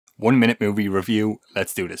1 minute movie review.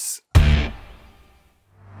 Let's do this.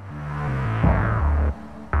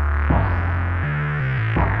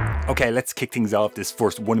 Okay, let's kick things off. This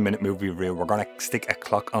first 1 minute movie review. We're gonna stick a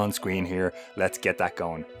clock on screen here. Let's get that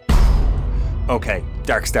going. Okay,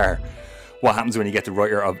 Dark Star. What happens when you get the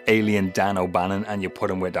writer of Alien, Bannon, and you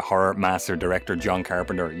put him with the horror master director John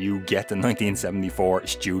Carpenter? You get the 1974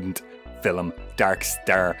 student film Dark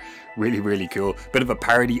Star. Really, really cool. Bit of a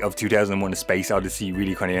parody of 2001: A Space Odyssey.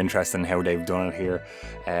 Really kind of interesting how they've done it here.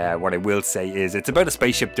 What I will say is it's about a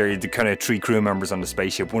spaceship. There are the kind of 3 crew members on the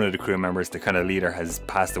spaceship. One of the crew members, the kind of leader, has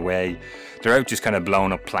passed away. They're out just kind of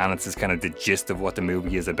blowing up planets is kind of the gist of what the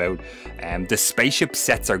movie is about. The spaceship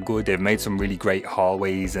sets are good. They've made some really great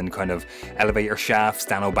hallways and kind of elevator shafts.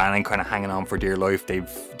 Dan O'Bannon kind of hanging on for dear life.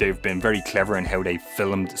 They've been very clever in how they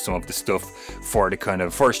filmed some of the stuff for the kind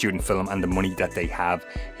of first student film and the money that they have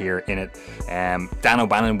here in it. Dan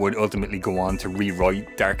O'Bannon would ultimately go on to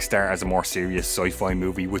rewrite Dark Star as a more serious sci-fi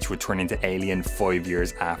movie, which would turn into Alien 5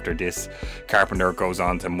 years after this. Carpenter goes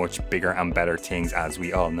on to much bigger and better things, as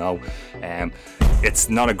we all know. It's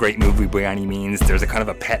not a great movie by any means. There's a kind of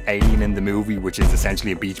a pet alien in the movie, which is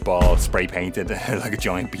essentially a beach ball spray painted like a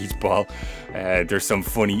giant beach ball. There's some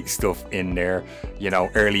funny stuff in there. You know,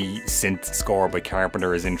 early synth score by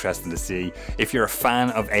Carpenter is interesting to see. If you're a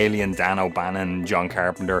fan of Alien, Dan O'Bannon, John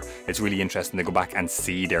Carpenter, it's really interesting to go back and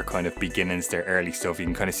see their kind of beginnings, their early stuff. You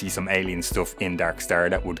can kind of see some Alien stuff in Dark Star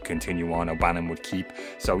that would continue on, O'Bannon would keep.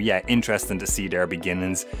 So yeah, interesting to see their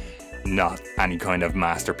beginnings. Not any kind of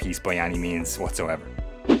masterpiece by any means whatsoever.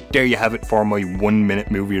 There you have it for my 1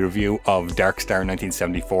 minute movie review of Dark Star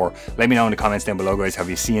 1974. Let me know in the comments down below, guys. Have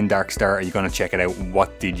you seen Dark Star? Are you going to check it out?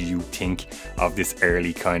 What did you think of this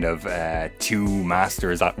early kind of 2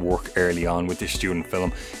 masters at work early on with this student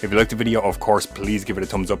film? If you liked the video, of course, please give it a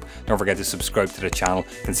thumbs up. Don't forget to subscribe to the channel.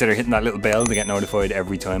 Consider hitting that little bell to get notified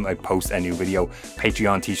every time I post a new video.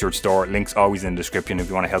 Patreon t-shirt store, links always in the description if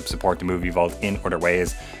you want to help support the Movie Vault in other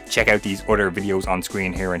ways. Check out these other videos on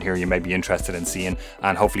screen here and here you may be interested in seeing,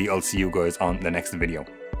 and hopefully I'll see you guys on the next video.